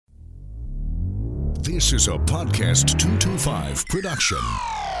This is a Podcast 225 production.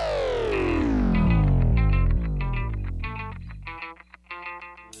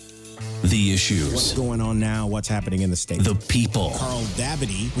 The issues. What's going on now? What's happening in the state? The people. Carl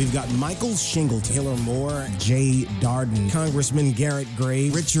Davity. We've got Michael Shingleton, Taylor Moore, Jay Darden, Congressman Garrett Gray,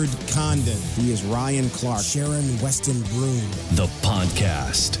 Richard Condon. He is Ryan Clark, Sharon Weston Broom. The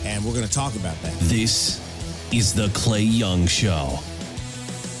podcast. And we're going to talk about that. This is The Clay Young Show.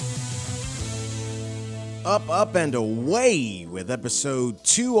 Up and away with episode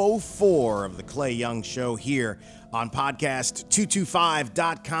 204 of The Clay Young Show here on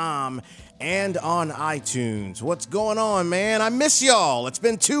podcast225.com and on iTunes. What's going on, man? I miss y'all. It's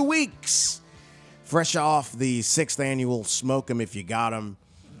been 2 weeks. Fresh off the 6th annual Smoke 'em If You Got 'em.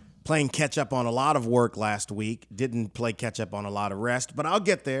 Playing catch up on a lot of work last week. Didn't play catch up on a lot of rest, but I'll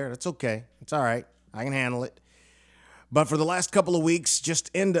get there. That's okay. It's all right. I can handle it. But for the last couple of weeks,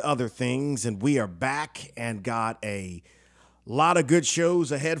 just into other things, and we are back and got a lot of good shows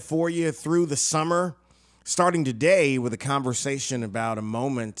ahead for you through the summer. Starting today with a conversation about a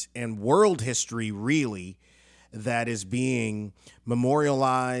moment in world history, really, that is being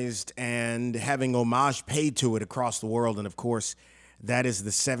memorialized and having homage paid to it across the world. And of course, that is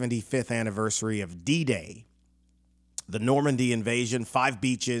the 75th anniversary of D-Day, the Normandy invasion, 5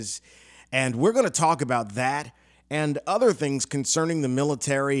 beaches. And we're going to talk about that and other things concerning the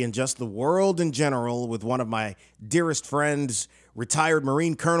military and just the world in general with one of my dearest friends, retired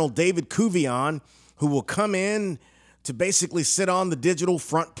Marine Colonel David Couvillon, who will come in to basically sit on the digital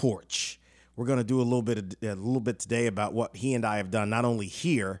front porch. We're going to do a little bit today about what he and I have done, not only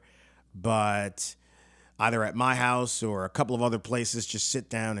here, but either at my house or a couple of other places, just sit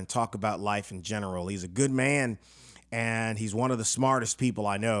down and talk about life in general. He's a good man, and he's one of the smartest people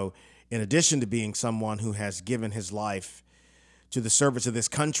I know, in addition to being someone who has given his life to the service of this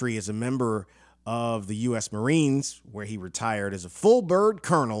country as a member of the U.S. Marines, where he retired as a full bird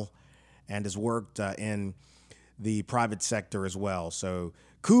colonel and has worked in the private sector as well. So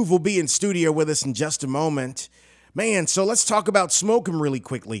Couv will be in studio with us in just a moment. Man, so let's talk about Smoke 'em really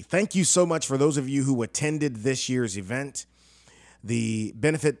quickly. Thank you so much for those of you who attended this year's event. The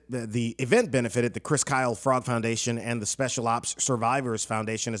event benefited the Chris Kyle Frog Foundation and the Special Ops Survivors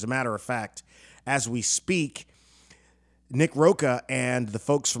Foundation. As a matter of fact, as we speak, Nick Roca and the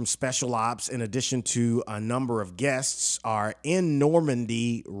folks from Special Ops, in addition to a number of guests, are in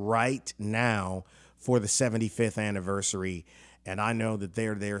Normandy right now for the 75th anniversary. And I know that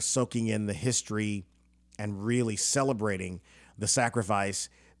they're there soaking in the history and really celebrating the sacrifice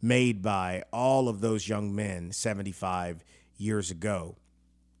made by all of those young men 75 years ago.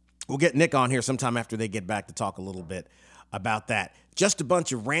 We'll get Nick on here sometime after they get back to talk a little bit about that. Just a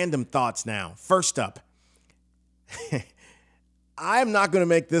bunch of random thoughts now. First up, I'm not going to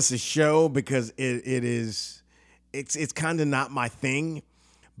make this a show because it's kind of not my thing.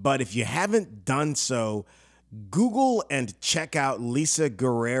 But if you haven't done so, Google and check out Lisa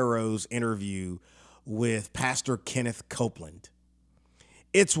Guerrero's interview with Pastor Kenneth Copeland.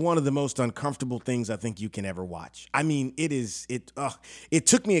 It's one of the most uncomfortable things I think you can ever watch. I mean, it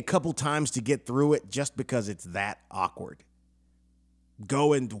took me a couple times to get through it just because it's that awkward.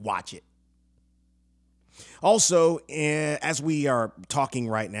 Go and watch it. Also, as we are talking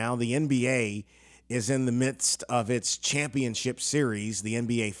right now, the NBA is in the midst of its championship series, the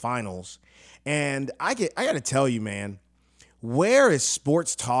NBA Finals. And I got to tell you, man, where is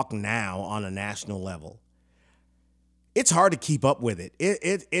sports talk now on a national level? It's hard to keep up with it.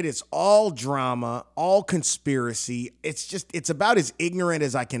 It is all drama, all conspiracy. It's about as ignorant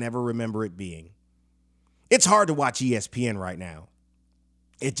as I can ever remember it being. It's hard to watch ESPN right now.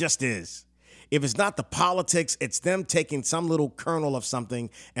 It just is. If it's not the politics, it's them taking some little kernel of something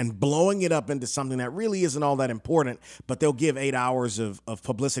and blowing it up into something that really isn't all that important, but they'll give 8 hours of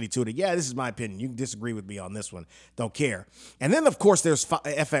publicity to it. Yeah, this is my opinion. You can disagree with me on this one. Don't care. And then, of course, there's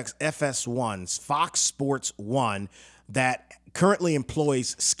FS1's Fox Sports 1, that currently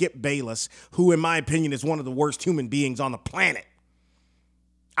employs Skip Bayless, who, in my opinion, is one of the worst human beings on the planet.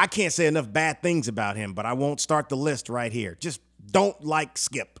 I can't say enough bad things about him, but I won't start the list right here. Just don't like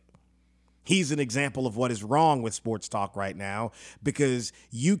Skip. He's an example of what is wrong with sports talk right now, because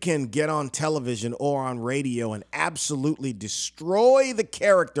you can get on television or on radio and absolutely destroy the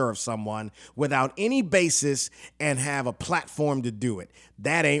character of someone without any basis and have a platform to do it.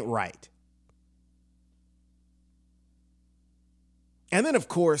 That ain't right. And then, of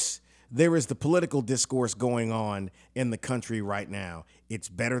course, there is the political discourse going on in the country right now. It's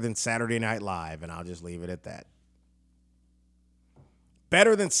better than Saturday Night Live, and I'll just leave it at that.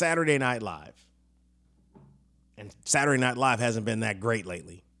 Better than Saturday Night Live. And Saturday Night Live hasn't been that great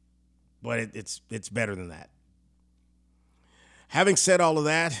lately. but it's better than that. Having said all of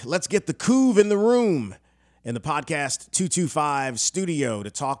that, let's get the Couv in the room in the Podcast 225 studio to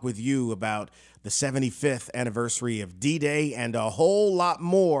talk with you about the 75th anniversary of D-Day and a whole lot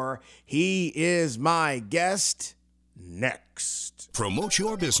more. He is my guest next. Promote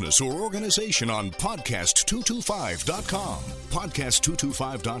your business or organization on podcast225.com.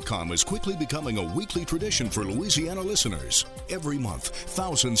 Podcast225.com is quickly becoming a weekly tradition for Louisiana listeners. Every month,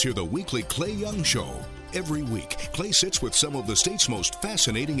 thousands hear the weekly Clay Young Show. Every week, Clay sits with some of the state's most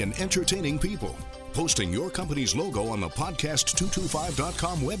fascinating and entertaining people. Posting your company's logo on the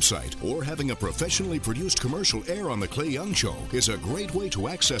podcast225.com website or having a professionally produced commercial air on the Clay Young Show is a great way to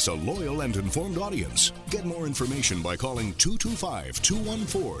access a loyal and informed audience. Get more information by calling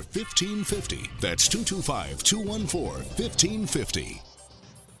 225-214-1550. That's 225-214-1550.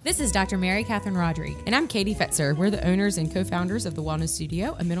 This is Dr. Mary Catherine Rodrigue. And I'm Katie Fetzer. We're the owners and co-founders of the Wellness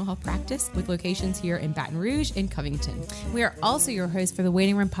Studio, a mental health practice with locations here in Baton Rouge and Covington. We are also your hosts for the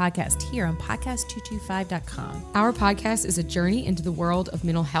Waiting Room Podcast here on podcast225.com. Our podcast is a journey into the world of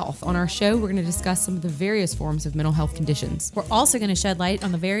mental health. On our show, we're going to discuss some of the various forms of mental health conditions. We're also going to shed light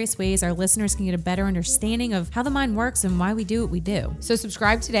on the various ways our listeners can get a better understanding of how the mind works and why we do what we do. So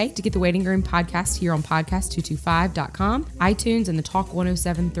subscribe today to get the Waiting Room Podcast here on podcast225.com, iTunes, and the Talk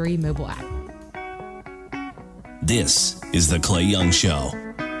 107.3 mobile app. This is The Clay Young Show.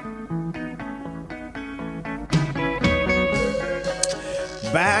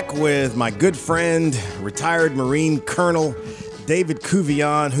 Back with my good friend, retired Marine Colonel David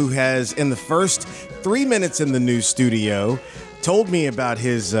Couvillon, who has, in the first 3 minutes in the new studio, told me about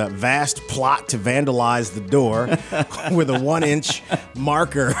his vast plot to vandalize the door with a 1-inch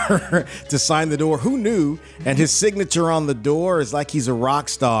marker to sign the door. Who knew? And his signature on the door is like he's a rock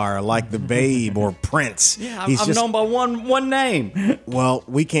star, like the Babe or Prince. Yeah, he's I'm just known by one name. Well,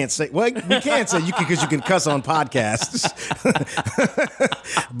 we can't say. Well, we can say you can because you can cuss on podcasts.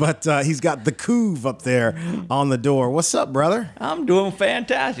 But he's got the Couv up there on the door. What's up, brother? I'm doing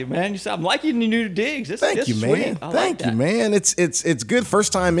fantastic, man. I'm liking the new digs. Thank you, man. Thank you, man. It's good.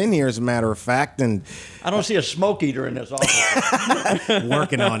 First time in here, as a matter of fact, and I don't see a smoke eater in this office.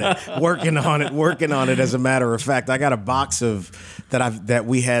 working on it. As a matter of fact, I got a box of that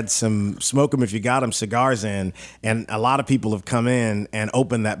we had some smoke 'em if you got 'em cigars in, and a lot of people have come in and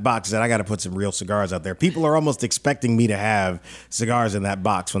opened that box. That I got to put some real cigars out there. People are almost expecting me to have cigars in that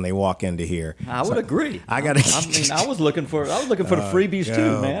box when they walk into here. I would agree. I got. I was looking for the freebies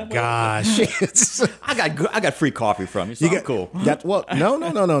too, man. Gosh, I got free coffee from you. So I'm cool. Well,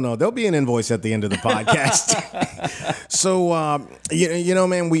 no. There'll be an invoice at the end of the podcast. So, you know,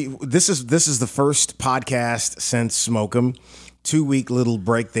 man, this is the first podcast since Smoke 'Em. 2-week little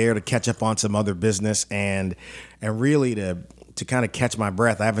break there to catch up on some other business and really to kind of catch my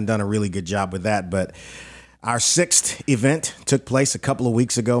breath. I haven't done a really good job with that, but our 6th event took place a couple of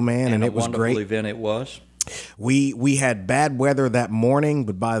weeks ago, man, and it was great. A wonderful event it was. We had bad weather that morning,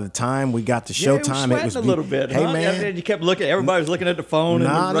 but by the time we got to showtime, it was a little bit. Hey, huh? man, you kept looking. Everybody was looking at the phone and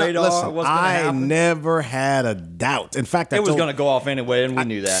the radar. Listen, what's going to happen? I never had a doubt. In fact, it was going to go off anyway, and we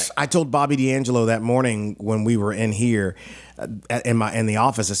knew that. I told Bobby D'Angelo that morning when we were in here in the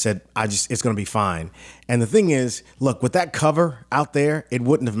office. I said, it's going to be fine. And the thing is, look, with that cover out there, it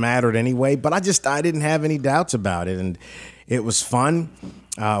wouldn't have mattered anyway. But I didn't have any doubts about it, and it was fun.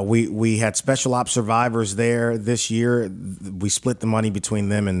 We had special ops survivors there this year. We split the money between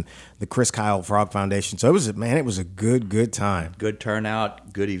them and the Chris Kyle Frog Foundation. So it was a good time. Good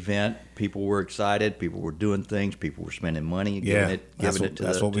turnout, good event. People were excited. People were doing things. People were spending money, giving it to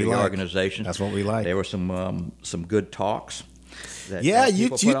the organization. That's what we like. There were some good talks. You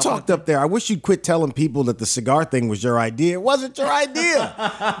talked up there. I wish you'd quit telling people that the cigar thing was your idea. It wasn't your idea.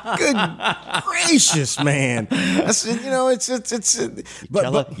 Good gracious, man. That's, you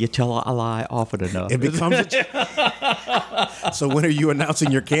tell a lie often enough. It becomes So when are you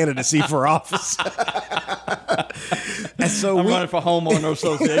announcing your candidacy for office? And so I'm running for homeowner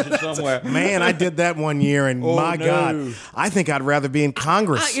association somewhere. Man, I did that one year, and God, I think I'd rather be in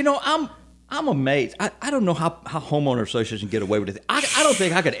Congress. I'm amazed. I don't know how homeowner associations get away with it. I don't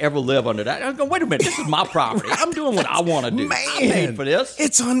think I could ever live under that. I go, wait a minute, this is my property. I'm doing what I want to do. Man, I paid for this.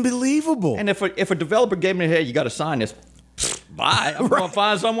 It's unbelievable. And if a developer gave me, hey, you got to sign this, bye. I'm going to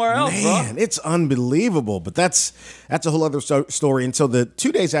find somewhere else, man, bro. It's unbelievable. But that's a whole other story. And so the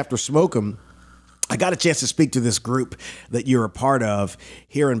 2 days after Smoke 'Em, I got a chance to speak to this group that you're a part of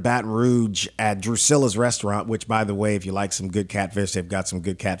here in Baton Rouge at Drusilla's Restaurant, which, by the way, if you like some good catfish, they've got some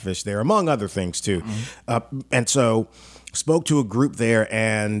good catfish there, among other things, too. Mm-hmm. And so spoke to a group there,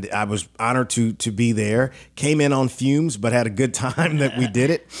 and I was honored to be there. Came in on fumes, but had a good time that we did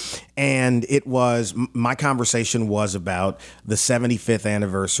it. And my conversation was about the 75th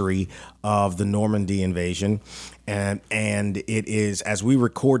anniversary of the Normandy invasion. And it is, as we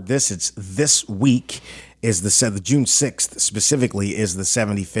record this, it's this week is the June 6th specifically is the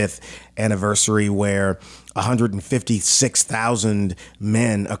 75th anniversary, where 156,000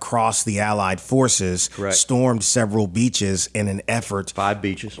 men across the Allied forces stormed several beaches in an effort 5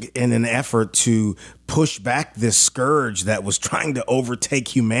 beaches to push back this scourge that was trying to overtake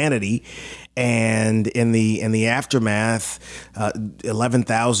humanity. And in the aftermath,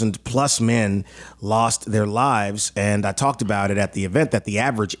 11,000 plus men lost their lives. And I talked about it at the event that the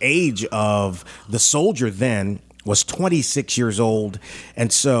average age of the soldier then was 26 years old.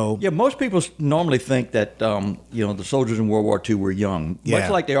 And so... Yeah, most people normally think that, the soldiers in World War II were young, much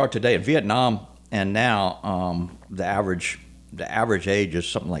like they are today. In Vietnam and now, the average age is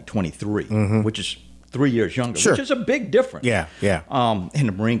something like 23, which is 3 years younger, which is a big difference. Yeah. In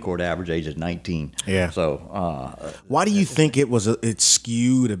the Marine Corps, the average age is 19. Yeah. So... why do you think it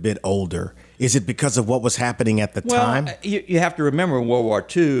skewed a bit older? Is it because of what was happening at the time? You have to remember in World War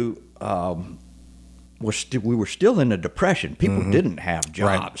II... we were still in a depression. People didn't have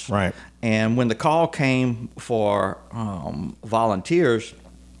jobs. Right. And when the call came for volunteers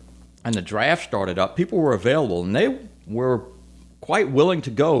and the draft started up, people were available, and they were quite willing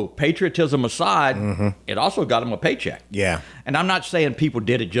to go. Patriotism aside, it also got them a paycheck. Yeah. And I'm not saying people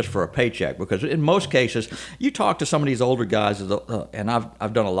did it just for a paycheck, because in most cases, you talk to some of these older guys, and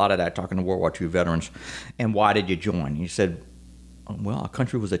I've done a lot of that, talking to World War II veterans, and why did you join? He said, well, our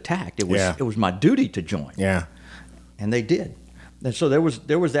country was attacked. It was my duty to join. Yeah. And they did. And so there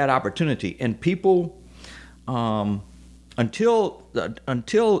was that opportunity. And people,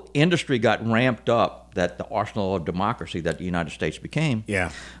 until industry got ramped up, that the arsenal of democracy that the United States became,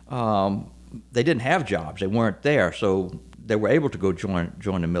 they didn't have jobs. They weren't there. So they were able to go join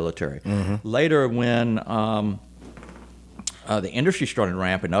the military. Later, when the industry started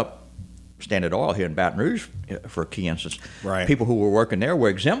ramping up, Standard Oil here in Baton Rouge, for a key instance, people who were working there were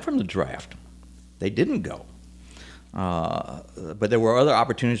exempt from the draft. They didn't go. But there were other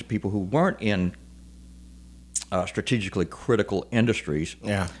opportunities for people who weren't in strategically critical industries.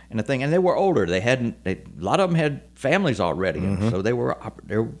 Yeah. And they were older. A lot of them had families already, and so they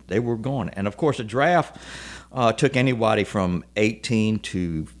were going. And of course, the draft took anybody from 18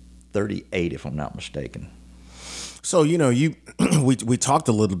 to 38, if I'm not mistaken. So, we talked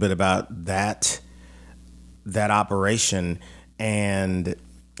a little bit about that operation, and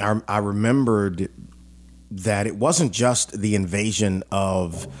I remembered that it wasn't just the invasion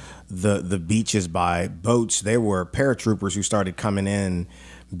of the beaches by boats. There were paratroopers who started coming in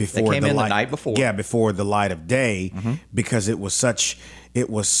before the night before. Yeah, before the light of day, because it was such.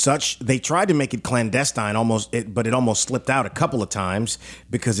 They tried to make it clandestine but it almost slipped out a couple of times,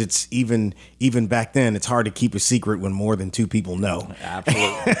 because it's even back then, it's hard to keep a secret when more than 2 people know.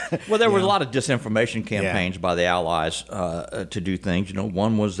 Absolutely. Well, there were a lot of disinformation campaigns by the Allies to do things.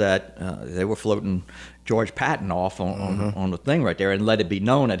 One was that they were floating George Patton off on the thing right there and let it be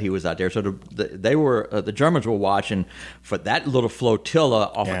known that he was out there. So the Germans were watching for that little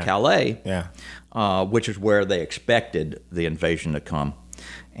flotilla off of Calais, which is where they expected the invasion to come.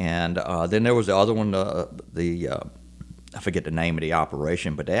 And then there was the other one, I forget the name of the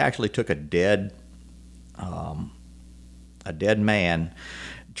operation, but they actually took a dead man,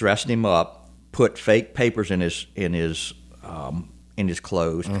 dressed him up, put fake papers in his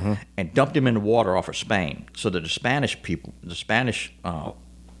clothes, and dumped him in the water off of Spain, so that the Spanish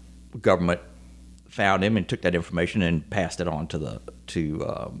government found him and took that information and passed it on to the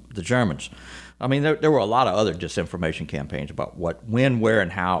Germans. I mean, there were a lot of other disinformation campaigns about when, where,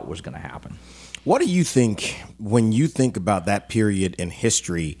 and how it was going to happen. What do you think, when you think about that period in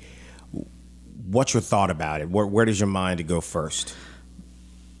history, what's your thought about it? Where does your mind go first?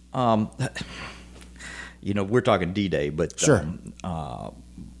 We're talking D-Day, but sure.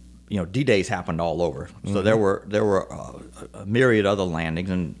 D-Days happened all over. So there were a myriad other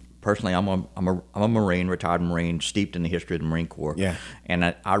landings, and personally, I'm a Marine, retired Marine, steeped in the history of the Marine Corps. Yeah.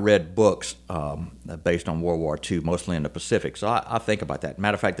 And I read books based on World War II, mostly in the Pacific. So I think about that.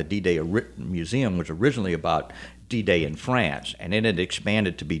 Matter of fact, the D-Day Museum was originally about D-Day in France, and then it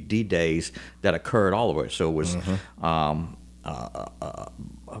expanded to be D-Days that occurred all over. So it was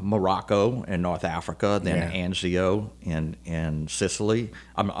Morocco in North Africa, then Anzio in Sicily.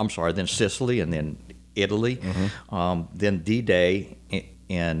 I'm sorry, then Sicily, and then Italy, then D-Day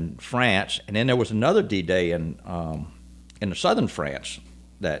in France, and then there was another D-Day in the southern France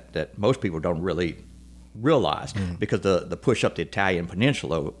that most people don't really realize, because the push up the Italian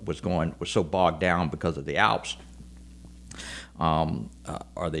peninsula was so bogged down because of the Alps,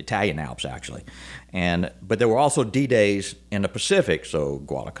 or the Italian Alps actually, but there were also D-days in the Pacific, so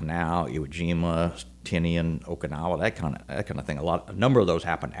Guadalcanal, Iwo Jima, Tinian, Okinawa, that kind of thing. A number of those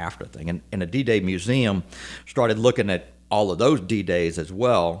happened after the thing, and the D-Day Museum started looking at all of those D-days as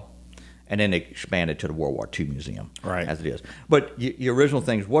well. And then it expanded to the World War II Museum, right, as it is. But your original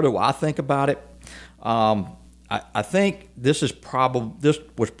things, what do I think about it? I think this was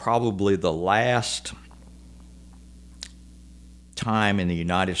probably the last time in the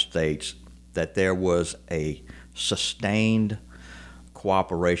United States that there was a sustained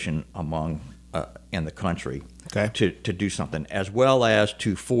cooperation among in the country to do something, as well as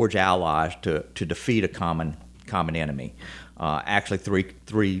to forge allies to defeat a common enemy. Actually,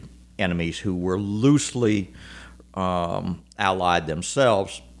 three enemies who were loosely allied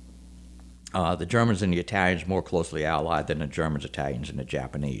themselves. The Germans and the Italians more closely allied than the Germans, Italians, and the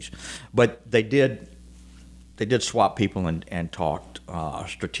Japanese. But they did swap people and talked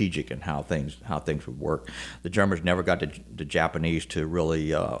strategic and how things would work. The Germans never got the Japanese to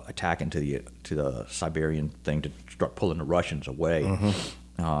really attack into the Siberian thing to start pulling the Russians away.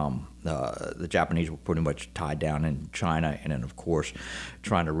 The Japanese were pretty much tied down in China, and then of course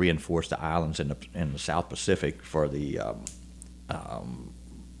trying to reinforce the islands in the South Pacific for the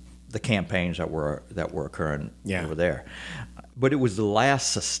campaigns that were occurring over there. But it was the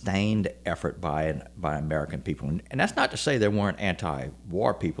last sustained effort by American people, and that's not to say there weren't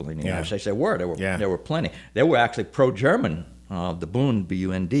anti-war people in the United States. There were plenty. There were actually pro-German. The Bund,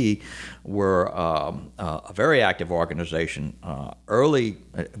 B-U-N-D, were a very active organization early,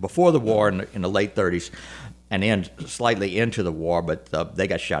 before the war in the late 30s, and then slightly into the war, but they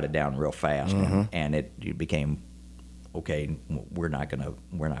got shot down real fast, and it became, okay, we're not gonna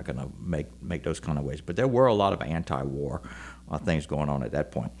make those kind of waves. But there were a lot of anti-war things going on at that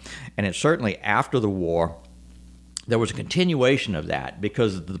point, and it certainly after the war, there was a continuation of that,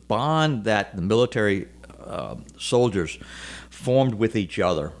 because the bond that the military soldiers formed with each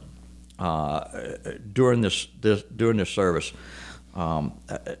other during this service,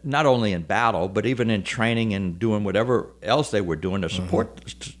 not only in battle but even in training and doing whatever else they were doing to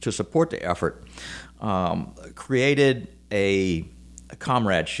support the effort, created a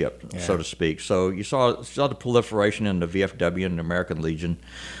comradeship, so to speak. So you saw the proliferation in the VFW and the American Legion,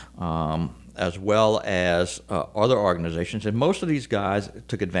 as well as other organizations, and most of these guys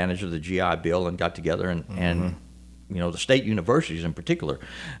took advantage of the GI Bill and got together, and the state universities in particular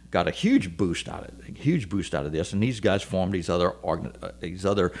got a huge boost out of this, and these guys formed these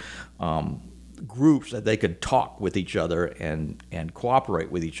other groups that they could talk with each other and cooperate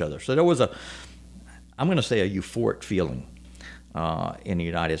with each other. So there was I'm going to say a euphoric feeling in the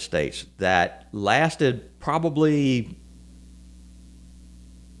United States that lasted probably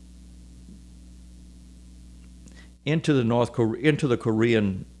into the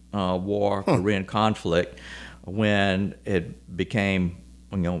Korean War, Korean conflict, when it became,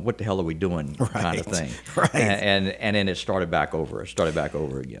 what the hell are we doing, kind of thing, right? And then it started back over.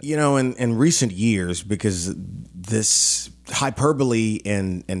 Again. In recent years, because this hyperbole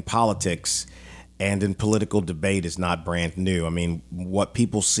in politics and in political debate is not brand new. I mean, what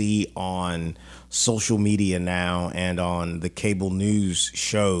people see on social media now and on the cable news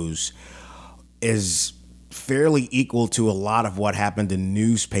shows is fairly equal to a lot of what happened in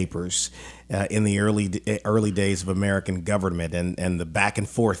newspapers in the early days of American government, and the back and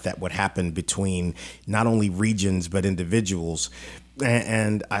forth that would happen between not only regions but individuals.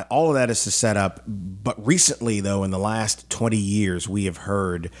 And all of that is to set up. But recently, though, in the last 20 years, we have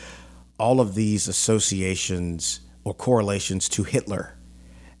heard all of these associations or correlations to Hitler.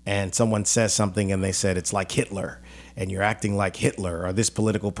 And someone says something and they said it's like Hitler, and you're acting like Hitler, or this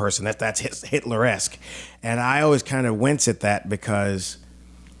political person, that's Hitler-esque. And I always kind of wince at that, because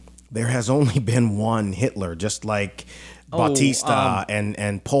there has only been one Hitler, just like Batista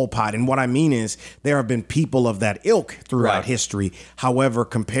and Pol Pot. And what I mean is there have been people of that ilk throughout history. However,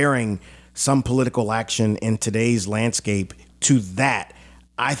 comparing some political action in today's landscape to that,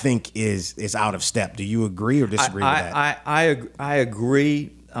 I think is out of step. Do you agree or disagree with that? I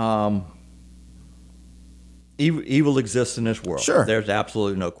agree. Evil exists in this world. Sure. There's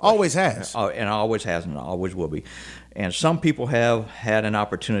absolutely no question. Always has. And always has, and always will be. And some people have had an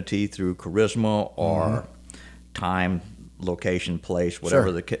opportunity through charisma or time, location, place,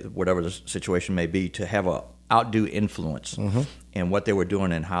 whatever the situation may be, to have a outdo influence in what they were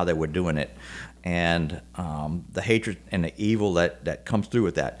doing and how they were doing it, and the hatred and the evil that comes through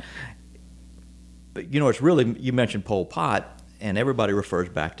with that. But it's really, you mentioned Pol Pot, and everybody refers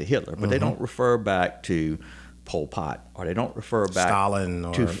back to Hitler, but they don't refer back to Pol Pot, or they don't refer back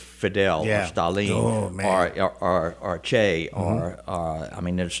Stalin to Fidel or Stalin or Che or I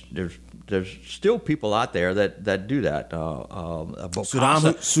mean there's still people out there that do that.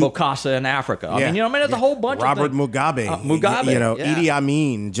 Bokassa in Africa. I mean, there's a whole bunch of things. Mugabe. Idi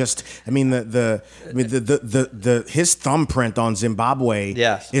Amin. The his thumbprint on Zimbabwe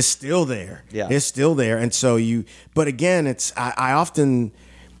is still there. Yeah. It's still there. And so but again,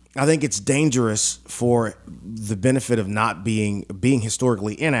 I think it's dangerous for the benefit of not being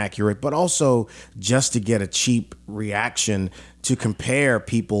historically inaccurate, but also just to get a cheap reaction to compare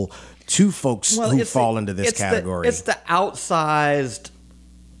people to folks who fall into this category. It's the outsized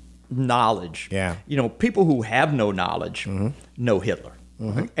knowledge. Yeah. People who have no knowledge know Hitler.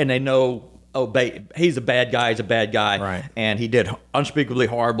 And they know, he's a bad guy, right. And he did unspeakably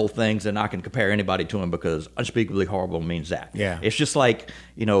horrible things, and I can compare anybody to him because unspeakably horrible means that. Yeah. It's just like,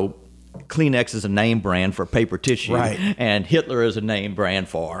 Kleenex is a name brand for paper tissue, right. And Hitler is a name brand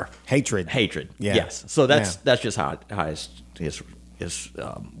for hatred. Yeah. Yes. So that's just how it's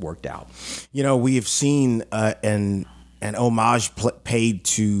worked out. We've seen an homage paid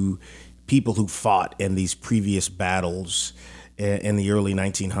to people who fought in these previous battles in the early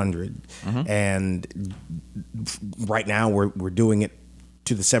 1900s, and right now we're doing it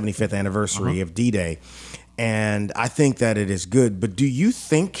to the 75th anniversary of D-Day, and I think that it is good. But do you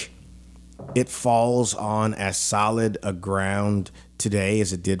think it falls on as solid a ground today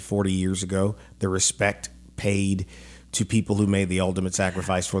as it did 40 years ago? The respect paid to people who made the ultimate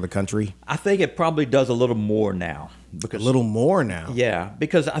sacrifice for the country? I think it probably does a little more now. A little more now? Yeah,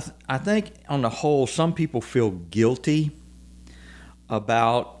 because I think on the whole, some people feel guilty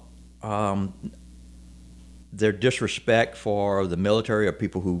about their disrespect for the military or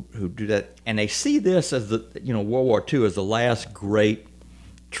people who do that. And they see this as World War II as the last great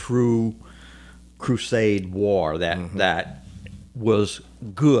true crusade war that was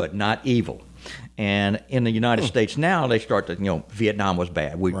good, not evil. And in the United States now, they start to, Vietnam was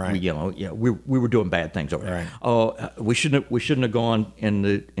bad. We were doing bad things over there. Right. Oh, we shouldn't have gone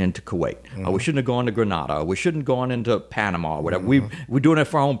into Kuwait. We shouldn't have gone to Grenada. We shouldn't have gone into Panama or whatever. We're doing it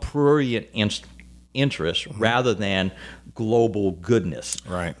for our own prurient interests rather than global goodness.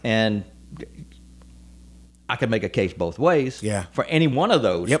 Right. And I can make a case both ways for any one of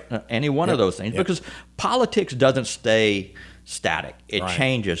those, of those things, because politics doesn't stay static. It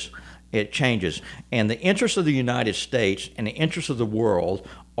changes. It changes. And the interests of the United States and the interests of the world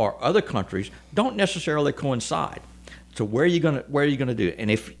or other countries don't necessarily coincide. So where are you gonna do it?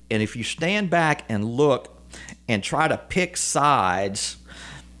 And if you stand back and look and try to pick sides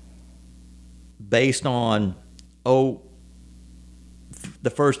based on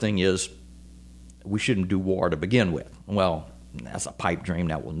the first thing is we shouldn't do war to begin with. Well, that's a pipe dream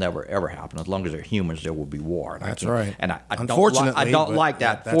that will never ever happen. As long as there are humans, there will be war. That's right. And I Unfortunately, don't like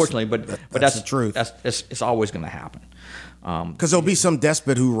that. Fortunately, but that's the truth. It's always going to happen. Because there'll be some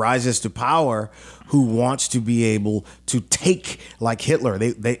despot who rises to power who wants to be able to take, like Hitler.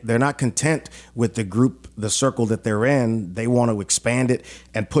 They're not content with the circle that they're in. They want to expand it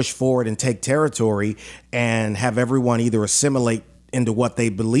and push forward and take territory and have everyone either assimilate into what they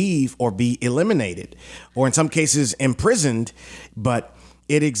believe or be eliminated, or in some cases imprisoned. But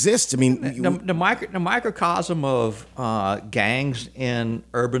it exists. I mean, the microcosm of gangs in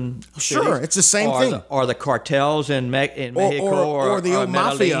urban cities, it's the same thing. Or the cartels in Mexico, or the old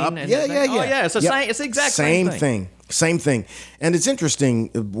mafia. It's the same. It's the exact same thing. Same thing. And it's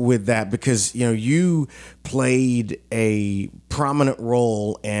interesting with that because, you played a prominent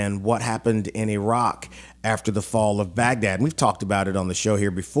role in what happened in Iraq after the fall of Baghdad. And we've talked about it on the show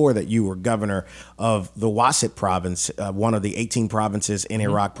here before, that you were governor of the Wasit province, one of the 18 provinces in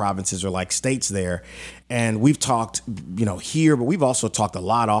Iraq. Provinces are like states there. And we've talked, here, but we've also talked a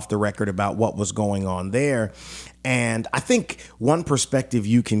lot off the record about what was going on there. And I think one perspective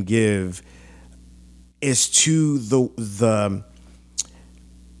you can give is to the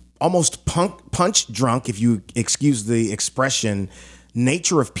almost punch drunk, if you excuse the expression,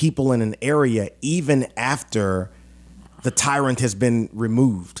 nature of people in an area even after the tyrant has been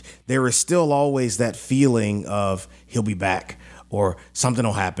removed. There is still always that feeling of he'll be back or something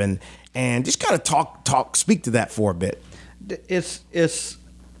will happen. And just kind of speak to that for a bit. It's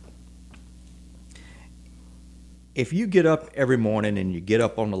if you get up every morning and you get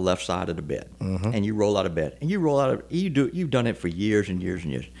up on the left side of the bed and you roll out of bed and you've done it for years and years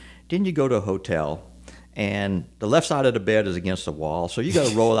and years. Then you go to a hotel and the left side of the bed is against the wall, so you got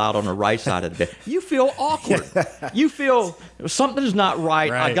to roll out on the right side of the bed. You feel awkward. You feel something's not right.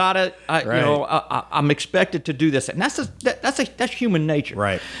 Right. I got it. I'm expected to do this, and that's human nature.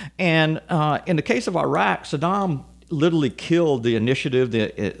 Right. And in the case of Iraq, Saddam literally killed the initiative,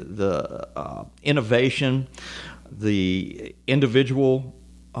 the innovation, the individual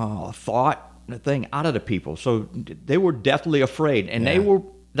thought, the thing out of the people. So they were deathly afraid, and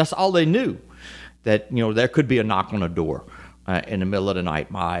that's all they knew. That there could be a knock on the door in the middle of the night.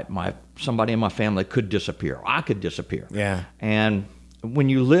 Somebody in my family could disappear. I could disappear. Yeah. And when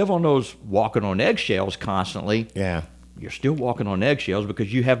you live on those walking on eggshells constantly, you're still walking on eggshells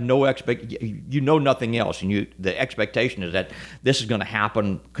because you have no nothing else, and the expectation is that this is going to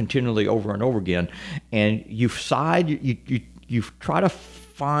happen continually over and over again, and you try to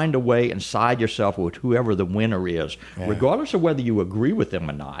find a way and side yourself with whoever the winner is, regardless of whether you agree with them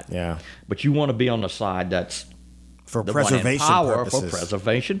or not. Yeah. But you want to be on the side that's for the preservation one in power purposes. For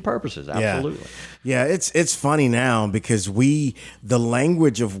preservation purposes, absolutely. Yeah, it's funny now because the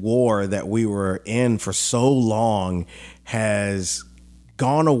language of war that we were in for so long has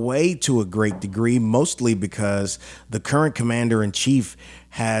gone away to a great degree, mostly because the current commander-in-chief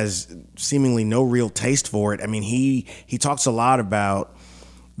has seemingly no real taste for it. I mean, he talks a lot about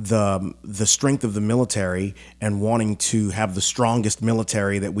the strength of the military and wanting to have the strongest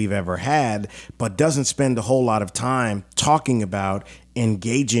military that we've ever had, but doesn't spend a whole lot of time talking about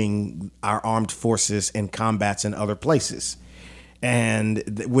engaging our armed forces in combats in other places. And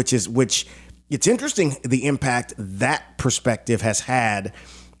which it's interesting the impact that perspective has had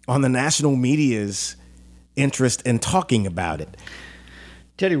on the national media's interest in talking about it.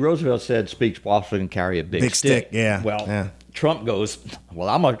 Teddy Roosevelt said, "Speak softly and carry a big stick." Yeah. Well, Trump goes, "Well,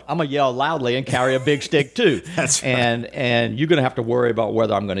 I'm gonna yell loudly and carry a big stick too." That's right. And you're gonna have to worry about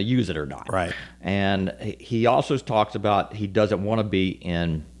whether I'm gonna use it or not. Right. And he also talks about he doesn't want to be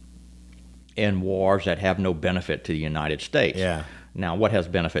in wars that have no benefit to the United States. Yeah. Now, what has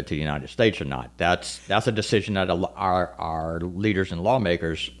benefit to the United States or not? That's a decision that our leaders and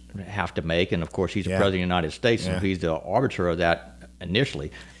lawmakers have to make. And of course, he's the president of the United States, and he's the arbiter of that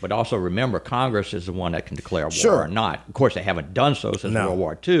initially. But also remember, Congress is the one that can declare war or not. Of course, they haven't done so since World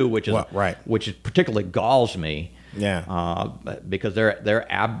War II, which is particularly galls me. Yeah. Because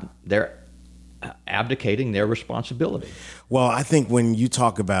they're abdicating their responsibility. Well, I think when you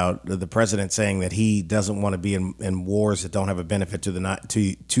talk about the president saying that he doesn't want to be in wars that don't have a benefit to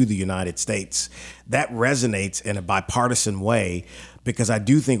the United States, that resonates in a bipartisan way, because I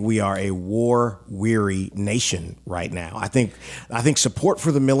do think we are a war-weary nation right now. I think support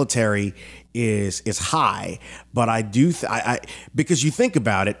for the military is high, but I do because you think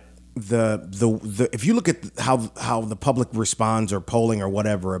about it. The if you look at how the public responds or polling or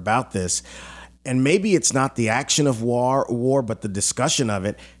whatever about this, and maybe it's not the action of war, but the discussion of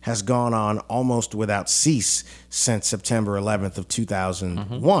it has gone on almost without cease since September 11th of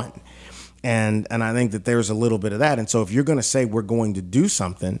 2001. And I think that there's a little bit of that. And so if you're going to say we're going to do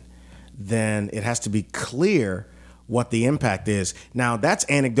something, then it has to be clear what the impact is. Now, that's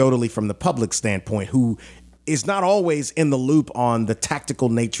anecdotally from the public standpoint, who is not always in the loop on the tactical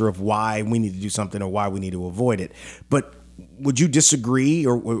nature of why we need to do something or why we need to avoid it. But would you disagree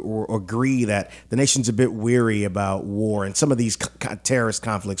or agree that the nation's a bit weary about war and some of these terrorist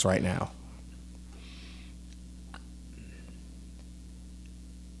conflicts right now?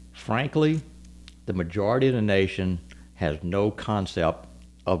 Frankly, the majority of the nation has no concept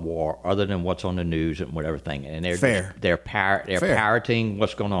of war other than what's on the news and whatever thing, and they're parroting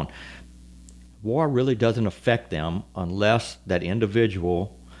what's going on. War really doesn't affect them unless that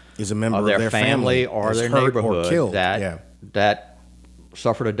individual is a member of their family or their neighborhood that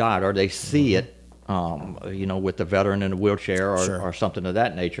suffered or died, or they see it, with the veteran in a wheelchair or something of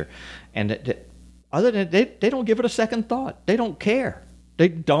that nature. And other than they don't give it a second thought. They don't care. They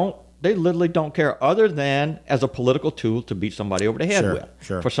literally don't care, other than as a political tool to beat somebody over the head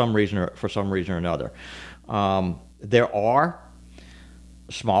with for some reason or another. There are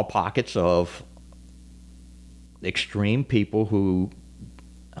small pockets of extreme people who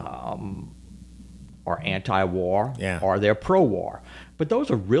are anti-war or they're pro-war. But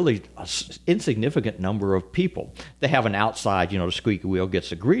those are really an insignificant number of people. They have an outside, the squeaky wheel gets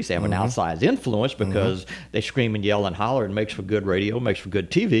the grease. They have an outsized influence because they scream and yell and holler, and makes for good radio, makes for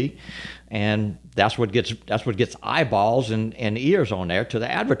good TV, and that's what gets eyeballs and ears on there to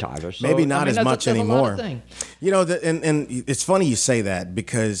the advertisers. So, maybe not as much anymore. And it's funny you say that,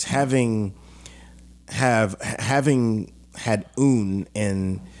 because having had Un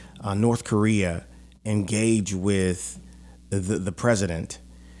in North Korea engage with the president,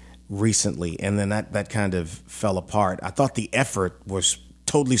 recently, and then that kind of fell apart. I thought the effort was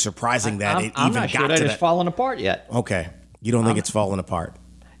totally surprising that it I'm even not sure got that to it's that. fallen apart yet. Okay, you don't think it's fallen apart?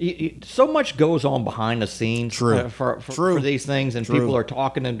 So much goes on behind the scenes True. For these things, and people are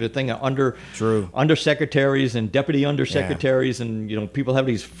talking into thing under undersecretaries and deputy undersecretaries, and people have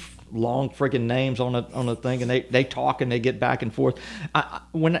these long freaking names on the thing, and they talk and they get back and forth.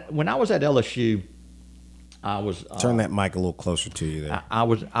 When I was at LSU, I was turn that mic a little closer to you there. I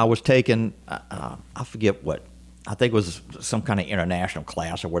was taking I forget what. I think it was some kind of international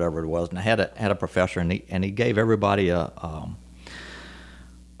class or whatever it was, and I had a professor, and he gave everybody a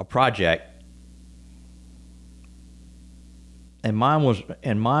project, and mine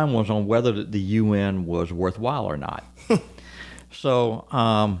was on whether the UN was worthwhile or not. So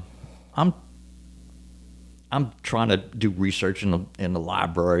I'm trying to do research in the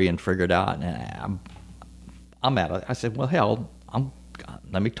library and figure it out, and I'm at it. I said, well, hell,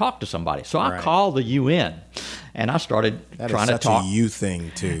 let me talk to somebody. So I called the UN, and I started trying to talk. That's a you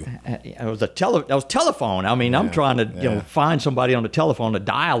thing too. It was telephone. I mean, I'm trying to find somebody on the telephone to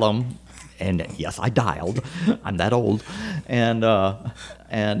dial them, and yes, I dialed. I'm that old, and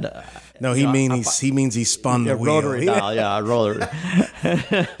no, he means he spun the wheel. Rotary dial, rotary.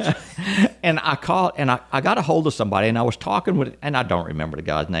 And I called, and I got a hold of somebody, and I was talking with, and I don't remember the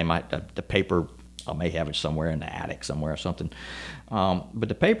guy's name. The paper, I may have it somewhere in the attic somewhere or something. But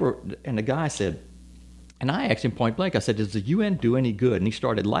the paper, and the guy said, and I asked him point blank, I said, does the UN do any good? And he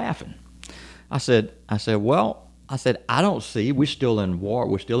started laughing. I said, I don't see, we're still in war,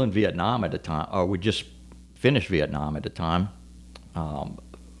 we're still in Vietnam at the time, or we just finished Vietnam at the time.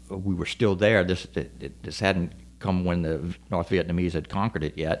 We were still there. This hadn't come when the North Vietnamese had conquered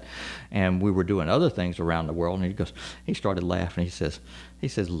it yet, and we were doing other things around the world. And he started laughing. He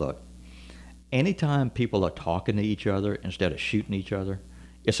says, look, anytime people are talking to each other instead of shooting each other,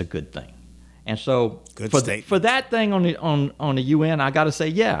 it's a good thing. And so for that thing on the UN, I got to say,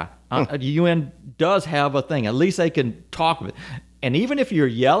 the UN does have a thing. At least they can talk. And even if you're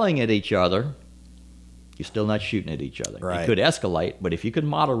yelling at each other, you're still not shooting at each other. Right. It could escalate, but if you can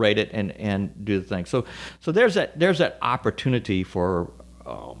moderate it and do the thing. So there's that opportunity for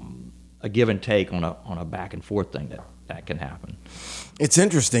a give and take on a back and forth thing that can happen. It's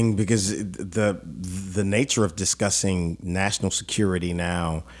interesting because the nature of discussing national security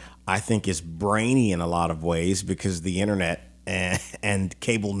now, I think, is brainy in a lot of ways because the internet and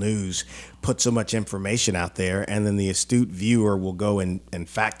cable news put so much information out there, and then the astute viewer will go and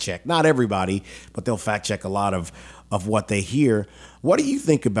fact check. Not everybody, but they'll fact check a lot of what they hear. What do you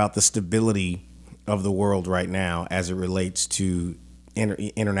think about the stability of the world right now as it relates to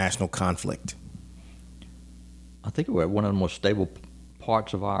international conflict? I think we're at one of the most stable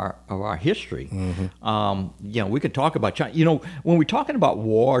parts of our history. Mm-hmm. We could talk about China. When we're talking about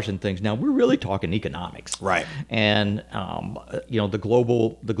wars and things now, we're really talking economics, right? And the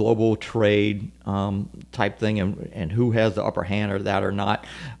global trade type thing, and who has the upper hand or that or not.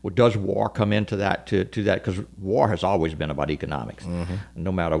 Well, does war come into that to that? Because war has always been about economics,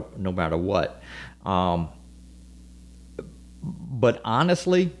 no matter what. But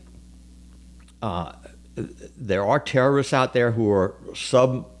honestly, there are terrorists out there who are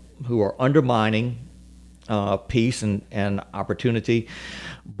undermining peace and opportunity,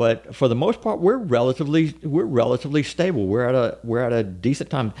 but for the most part, we're relatively stable. We're at a decent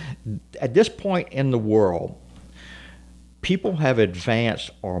time. At this point in the world, people have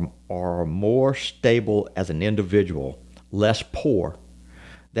advanced or are more stable as an individual, less poor,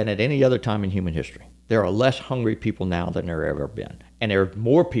 than at any other time in human history. There are less hungry people now than there have ever been. And there are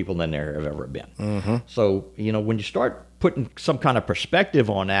more people than there have ever been. Mm-hmm. So, when you start putting some kind of perspective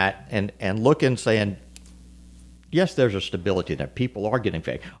on that and looking, saying, yes, there's a stability there. People are getting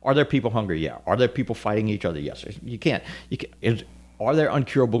fed. Are there people hungry? Yeah. Are there people fighting each other? Yes. You can't. Are there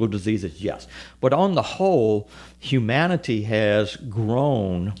uncurable diseases? Yes. But on the whole, humanity has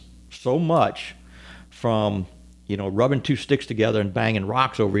grown so much from rubbing two sticks together and banging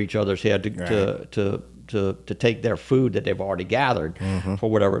rocks over each other's head to take their food that they've already gathered for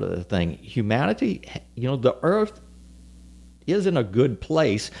whatever the thing. Humanity, the earth is in a good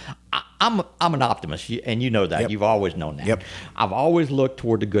place. I'm an optimist, and you know that. Yep. You've always known that. Yep. I've always looked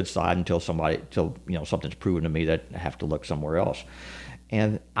toward the good side until something's proven to me that I have to look somewhere else.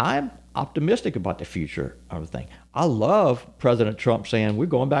 And I'm optimistic about the future of the thing. I love President Trump saying we're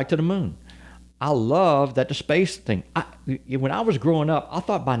going back to the moon. I love that the space thing. When I was growing up, I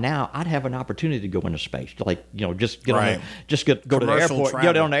thought by now I'd have an opportunity to go into space, like just get Right. go to the airport, travel.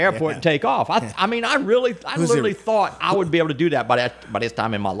 get on the airport and take off. I literally thought I would be able to do that by this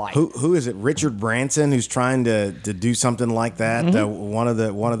time in my life. Who is it? Richard Branson, who's trying to do something like that. One of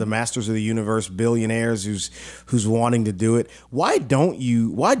the masters of the universe, billionaires, who's wanting to do it. Why do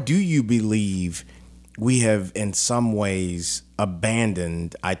you believe we have in some ways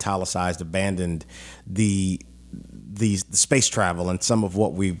abandoned the space travel and some of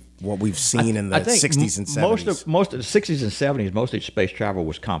what we've seen in the 60s and 70s? Most of the 60s and 70s, most of the space travel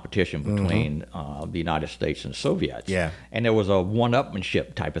was competition between the United States and the Soviets. Yeah. And there was a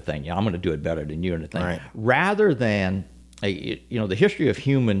one-upmanship type of thing. I'm going to do it better than you and the thing. Right. Rather than, the history of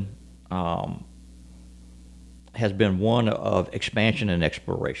human has been one of expansion and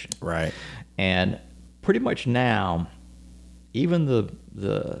exploration. Right. And pretty much now, even the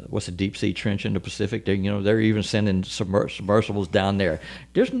deep sea trench in the Pacific, they're even sending submersibles down there.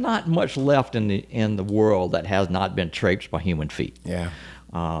 There's not much left in the world that has not been traipsed by human feet. Yeah.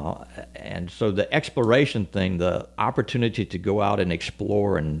 And so the exploration thing, the opportunity to go out and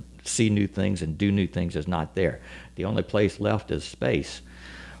explore and see new things and do new things is not there. The only place left is space.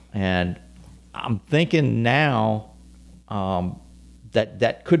 And I'm thinking now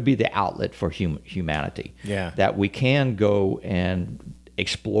that could be the outlet for humanity. Yeah. That we can go and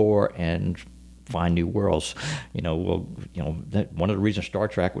explore and find new worlds. That one of the reasons Star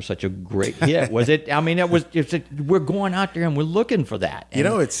Trek was such a great hit was it. I mean, we're going out there and we're looking for that. And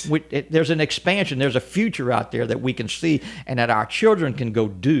there's an expansion. There's a future out there that we can see and that our children can go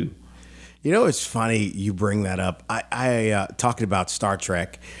do. It's funny you bring that up. I talking about Star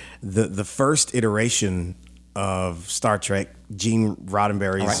Trek, the first iteration of Star Trek, Gene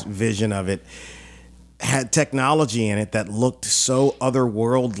Roddenberry's vision of it, had technology in it that looked so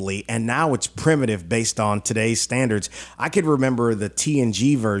otherworldly, and now it's primitive based on today's standards. I could remember the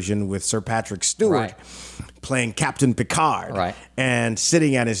TNG version with Sir Patrick Stewart playing Captain Picard and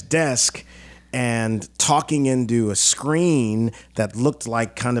sitting at his desk and talking into a screen that looked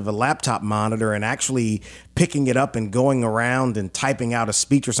like kind of a laptop monitor and actually picking it up and going around and typing out a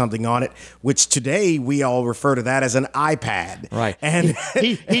speech or something on it, which today we all refer to that as an iPad. Right. And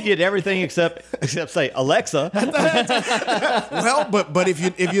he did everything except say Alexa. Well, but if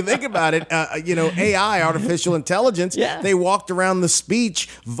you think about it, AI, artificial intelligence, they walked around the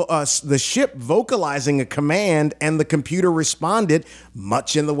ship vocalizing a command, and the computer responded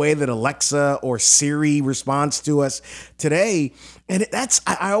much in the way that Alexa or Siri responds to us today. And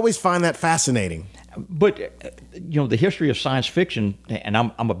I always find that fascinating. But the history of science fiction, and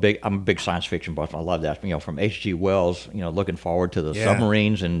I'm a big science fiction buff. I love that. From H.G. Wells, looking forward to the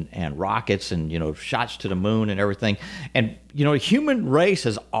submarines and rockets and shots to the moon and everything. And human race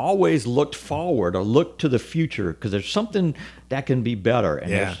has always looked forward or looked to the future because there's something that can be better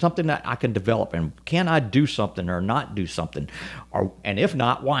and there's something that I can develop. And can I do something or not do something? And if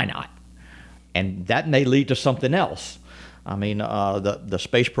not, why not? And that may lead to something else. I mean, the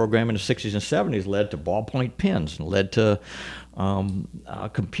space program in the 60s and 70s led to ballpoint pens and led to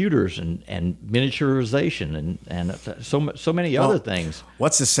computers and miniaturization and so many other things.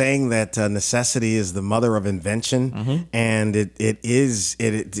 What's the saying that necessity is the mother of invention? Mm-hmm. And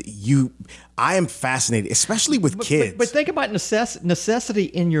I am fascinated, especially with kids. But think about necessity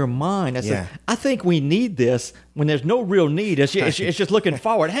in your mind. I think we need this when there's no real need. It's just looking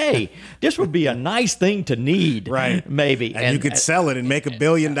forward. Hey, this would be a nice thing to need, right? Maybe. And you could sell it and make $1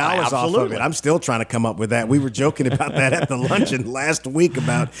 billion off of it. I'm still trying to come up with that. We were joking about that at the luncheon last week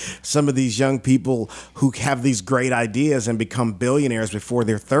about some of these young people who have these great ideas and become billionaires before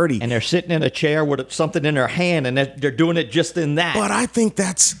they're 30. And they're sitting in a chair with something in their hand and they're doing it just in that. But I think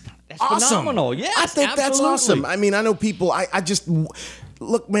that's awesome. Phenomenal. Yes, I think that's awesome. I mean, I know people. I just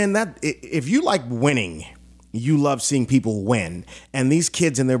look, man. That if you like winning, you love seeing people win. And these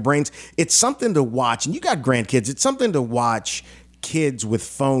kids and their brains, it's something to watch. And you got grandkids. It's something to watch kids with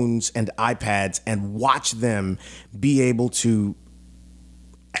phones and iPads and watch them be able to,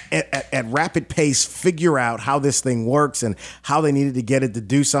 at rapid pace, figure out how this thing works and how they needed to get it to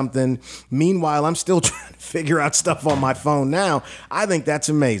do something. Meanwhile, I'm still trying to figure out stuff on my phone now. I think that's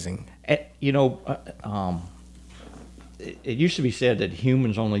amazing. It used to be said that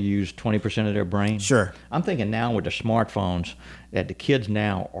humans only use 20% of their brain. Sure. I'm thinking now with the smartphones that the kids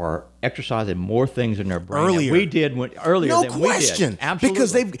now are exercising more things in their brain earlier. Than we did earlier. No than question. We did.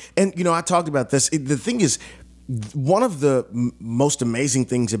 Absolutely. Because I talked about this. The thing is, one of the most amazing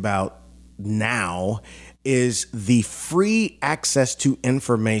things about now is the free access to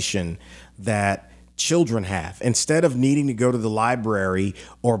information that children have. Instead of needing to go to the library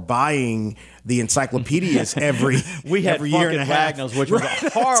or buying the encyclopedias every We had every year and a half. Wagner's, which was a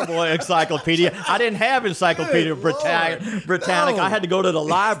horrible encyclopedia. I didn't have Encyclopedia Britannica. I had to go to the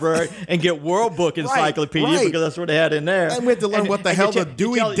library and get World Book Encyclopedia because that's what they had in there. And we had to learn what the hell the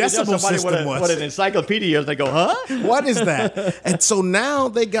Dewey Decimal System was. What an encyclopedia is. They go, huh? What is that? And so now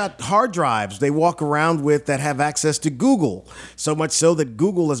they got hard drives they walk around with that have access to Google. So much so that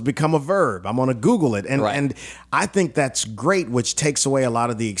Google has become a verb. I'm going to Google it. And I think that's great, which takes away a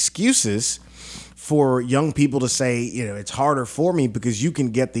lot of the excuses for young people to say, it's harder for me because you can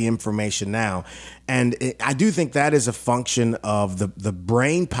get the information now. And I do think that is a function of the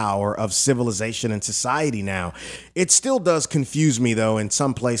brain power of civilization and society now. It still does confuse me, though, in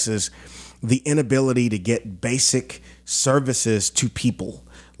some places, the inability to get basic services to people.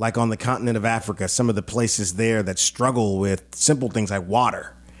 Like on the continent of Africa, some of the places there that struggle with simple things like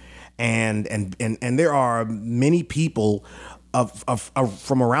water. And there are many people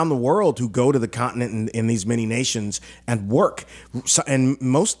from around the world who go to the continent in these many nations and work. So, in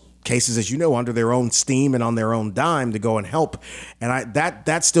most cases, as you know, under their own steam and on their own dime to go and help. And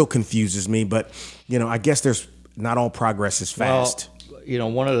that still confuses me. But, I guess there's not all progress is fast.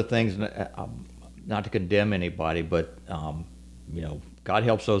 Well, one of the things, not to condemn anybody, but, God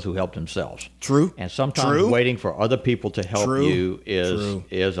helps those who help themselves. True. And sometimes waiting for other people to help you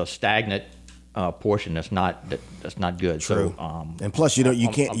is a stagnant portion that's not good. True. So, and plus, you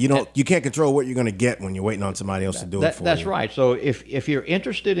can't control what you're going to get when you're waiting on somebody else to do it for you. That's right. So if you're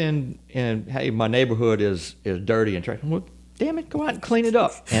interested in hey, my neighborhood is dirty and trash, well, damn it, go out and clean it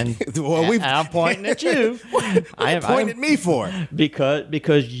up. And, I'm pointing at you. I'm pointing at me for it.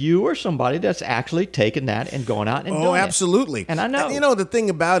 Because you are somebody that's actually taken that and going out and doing it. Oh, absolutely. And I know. The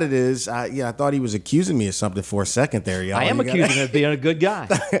thing about it is, I thought he was accusing me of something for a second there, y'all. I am accusing him of being a good guy.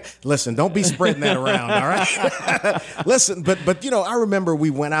 Listen, don't be spreading that around, all right? Listen, but I remember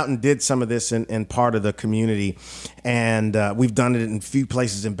we went out and did some of this in part of the community, and we've done it in a few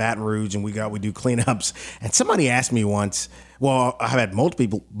places in Baton Rouge, and we do cleanups. And somebody asked me once, well, I've had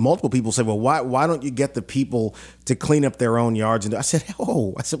multiple people say, well, why don't you get the people to clean up their own yards? And I said,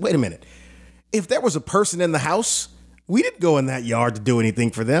 wait a minute. If there was a person in the house, we didn't go in that yard to do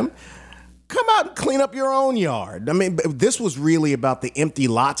anything for them. Come out and clean up your own yard. I mean, this was really about the empty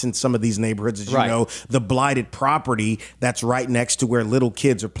lots in some of these neighborhoods, as you know, the blighted property that's right next to where little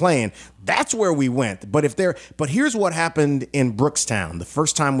kids are playing. That's where we went. But here's what happened in Brookstown the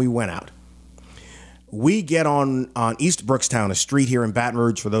first time we went out. We get on East Brookstown, a street here in Baton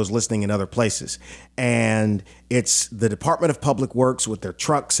Rouge for those listening in other places. And it's the Department of Public Works with their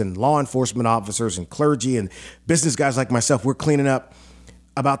trucks and law enforcement officers and clergy and business guys like myself. We're cleaning up.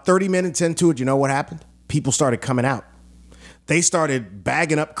 About 30 minutes into it, you know what happened? People started coming out. They started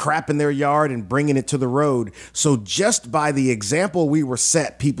bagging up crap in their yard and bringing it to the road. So just by the example we were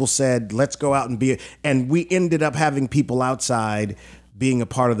set, people said, let's go out and we ended up having people outside being a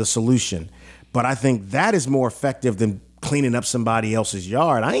part of the solution. But I think that is more effective than cleaning up somebody else's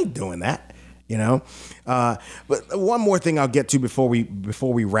yard. I ain't doing that, But one more thing I'll get to before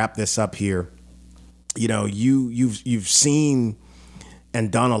we wrap this up here. You've seen and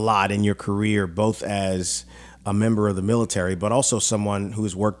done a lot in your career, both as a member of the military, but also someone who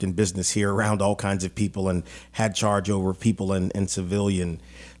has worked in business here around all kinds of people and had charge over people in civilian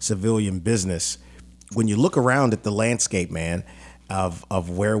business. When you look around at the landscape, man, of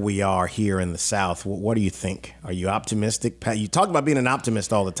where we are here in the South, what do you think? Are you optimistic? You talk about being an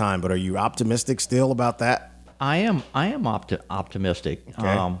optimist all the time, but are you optimistic still about that? I am optimistic.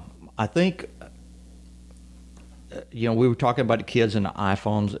 Okay. I think, we were talking about the kids and the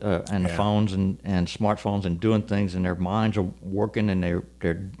iPhones and the phones and smartphones and doing things, and their minds are working and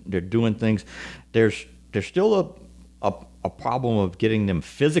they're doing things. There's still a problem of getting them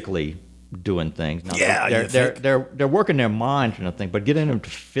physically doing things. Now, they're working their minds and thing, but getting them to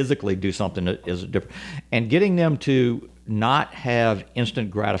physically do something is different, and getting them to not have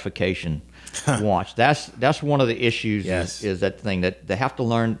instant gratification wants. That's one of the issues. Yes. Is that thing that they have to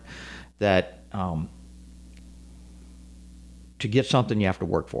learn that to get something you have to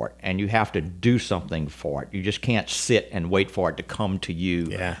work for it, and you have to do something for it. You just can't sit and wait for it to come to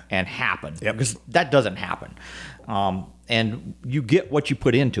you and happen, because that doesn't happen. And you get what you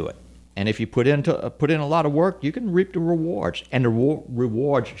put into it. And if you put in a lot of work, you can reap the rewards, and the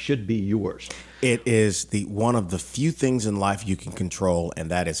rewards should be yours. It is one of the few things in life you can control,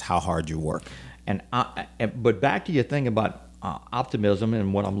 and that is how hard you work. But back to your thing about optimism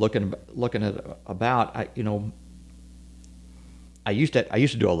and what I'm looking at about, I used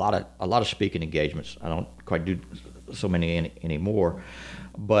to do a lot of speaking engagements. I don't quite do so many anymore,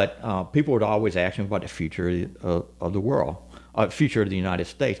 but people would always ask me about the future of the world. future of the United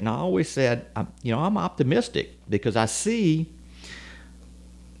States. And I always said, I'm optimistic because I see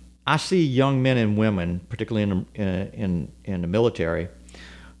young men and women, particularly in the military,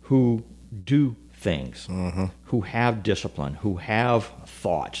 who do things, who have discipline, who have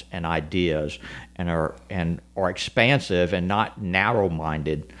thoughts and ideas, and are expansive and not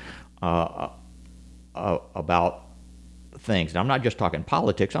narrow-minded about things. And I'm not just talking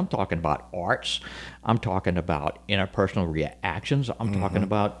politics. I'm talking about arts. I'm talking about interpersonal reactions. I'm talking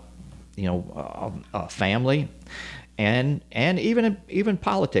about family, and even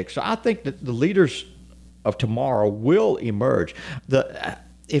politics. So I think that the leaders of tomorrow will emerge.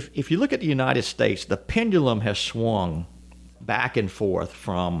 If you look at the United States, the pendulum has swung back and forth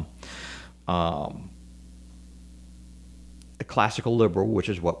from a classical liberal, which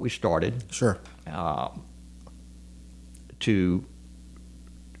is what we started, sure, to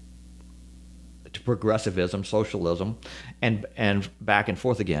progressivism, socialism, and back and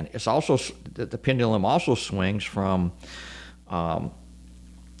forth again. It's also the pendulum also swings from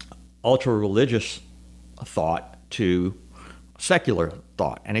ultra religious thought to secular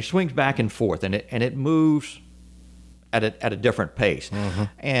thought, and it swings back and forth, and it moves at a different pace.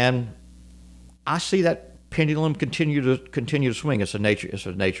 And I see that pendulum continue to swing. It's the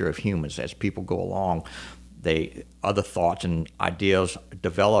nature of humans. As people go along, other thoughts and ideas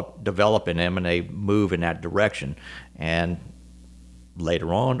develop in them, and they move in that direction. And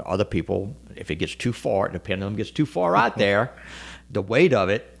later on, other people, if it gets too far, the pendulum gets too far out there, the weight of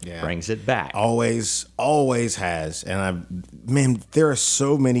it brings it back. Always has. And there are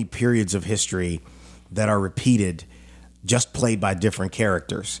so many periods of history that are repeated, just played by different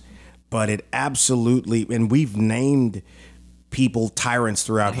characters. But it absolutely, and we've named people tyrants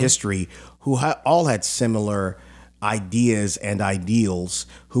throughout history who all had similar ideas and ideals,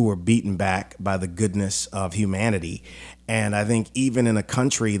 who were beaten back by the goodness of humanity. And I think even in a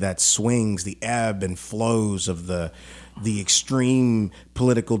country that swings the ebb and flows of the extreme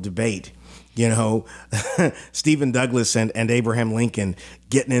political debate, Stephen Douglas and Abraham Lincoln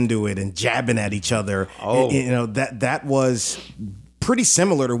getting into it and jabbing at each other, that was pretty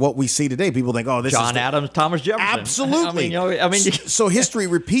similar to what we see today. People think, this John Adams, Thomas Jefferson. Absolutely. So history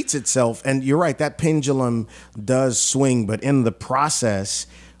repeats itself, and you're right, that pendulum does swing, but in the process,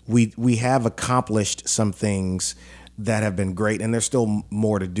 we have accomplished some things that have been great, and there's still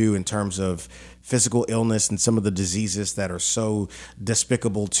more to do in terms of physical illness and some of the diseases that are so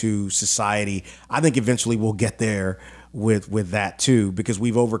despicable to society. I think eventually we'll get there with that too, because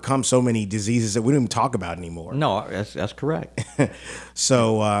we've overcome so many diseases that we don't even talk about anymore. No, that's correct.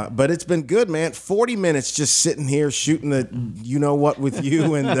 So, but it's been good, man. 40 minutes just sitting here shooting the what with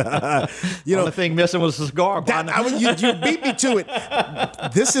you, and the thing missing was the cigar. You beat me to it.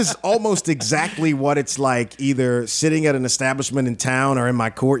 This is almost exactly what it's like, either sitting at an establishment in town or in my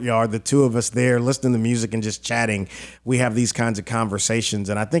courtyard, the two of us there listening to music and just chatting. We have these kinds of conversations,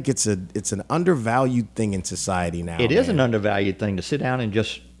 and I think it's an undervalued thing in society now. It is an undervalued thing to sit down and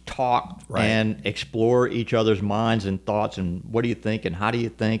just talk and explore each other's minds and thoughts, and what do you think and how do you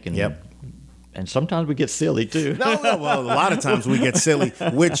think, and and sometimes we get silly too. Well, a lot of times we get silly,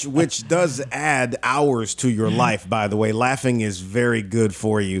 which does add hours to your life, by the way. Laughing is very good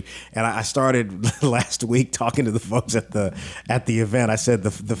for you. And I started last week talking to the folks at the event. I said the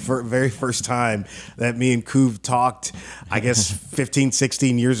very first time that me and Couv talked, I guess 15,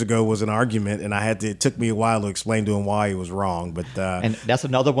 16 years ago, was an argument, and it took me a while to explain to him why he was wrong. But and that's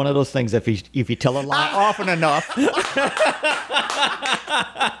another one of those things, if you tell a lie often enough.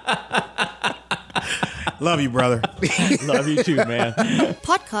 Love you, brother. Love you too, man.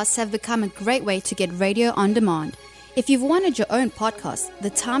 Podcasts have become a great way to get radio on demand. If you've wanted your own podcast, the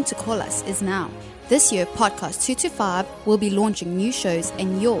time to call us is now. This year, Podcast 225 will be launching new shows,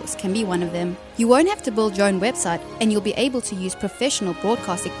 and yours can be one of them. You won't have to build your own website, and you'll be able to use professional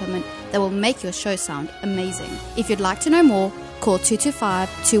broadcast equipment that will make your show sound amazing. If you'd like to know more, call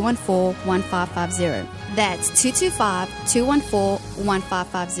 225-214-1550. That's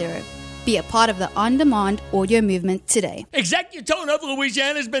 225-214-1550. Be a part of the on-demand audio movement today. Executone of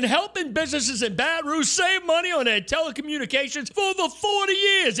Louisiana has been helping businesses in Baton Rouge save money on their telecommunications for over 40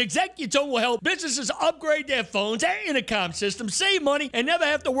 years. Executone will help businesses upgrade their phones and intercom systems, save money, and never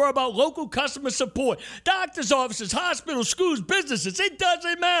have to worry about local customer support. Doctors' offices, hospitals, schools, businesses, it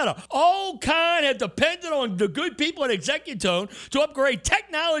doesn't matter. All kind have depended on the good people at Executone to upgrade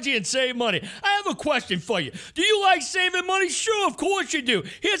technology and save money. I have a question for you. Do you like saving money? Sure, of course you do.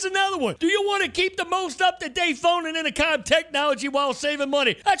 Here's another one. doing? Do you want to keep the most up-to-date phone and intercom technology while saving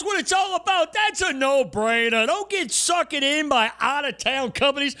money? That's what it's all about. That's a no-brainer. Don't get suckered in by out-of-town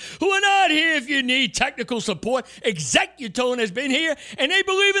companies who are not here if you need technical support. Executone has been here, and they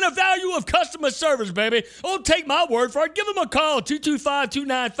believe in the value of customer service, baby. Don't take my word for it. Give them a call,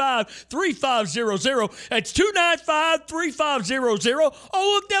 225-295-3500. That's 295-3500. Or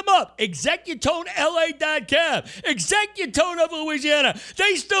look them up, ExecutoneLA.com. Executone of Louisiana.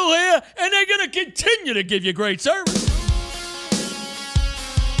 They still here, and they're going to continue to give you great service.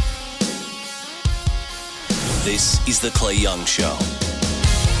 This is The Clay Young Show.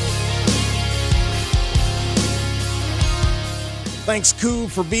 Thanks, Coo,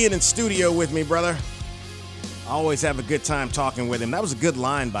 for being in studio with me, brother. I always have a good time talking with him. That was a good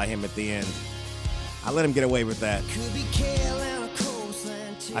line by him at the end. I let him get away with that.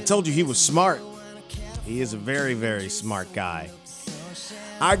 I told you he was smart. He is a very, very smart guy.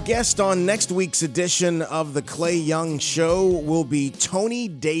 Our guest on next week's edition of The Clay Young Show will be Tony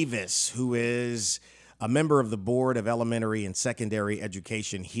Davis, who is a member of the Board of Elementary and Secondary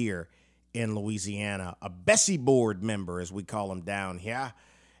Education here in Louisiana, a Bessie Board member, as we call him down here,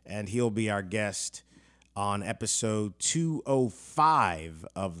 and he'll be our guest on episode 205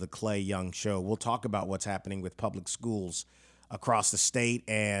 of The Clay Young Show. We'll talk about what's happening with public schools across the state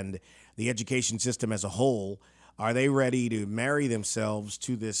and the education system as a whole. Are they ready to marry themselves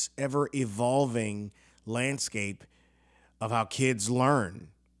to this ever-evolving landscape of how kids learn?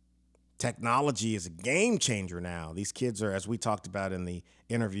 Technology is a game changer now. These kids are, as we talked about in the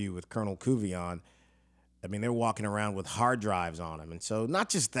interview with Colonel Couvillon, I mean, they're walking around with hard drives on them. And so not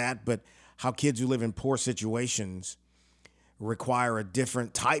just that, but how kids who live in poor situations require a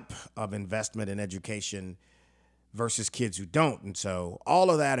different type of investment in education versus kids who don't. And so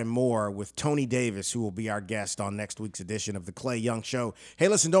all of that and more with Tony Davis, who will be our guest on next week's edition of The Clay Young Show. Hey,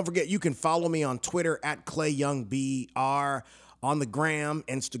 listen, don't forget, you can follow me on Twitter at ClayYoungBR, on the gram,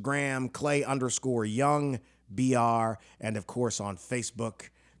 Instagram, Clay_YoungBR, and of course on Facebook,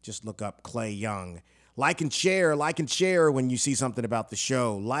 just look up Clay Young. Like and share when you see something about the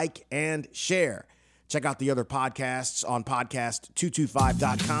show. Like and share. Check out the other podcasts on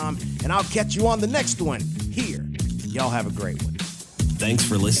podcast225.com, and I'll catch you on the next one here. Y'all have a great one. Thanks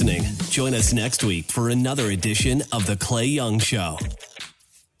for listening. Join us next week for another edition of The Clay Young Show.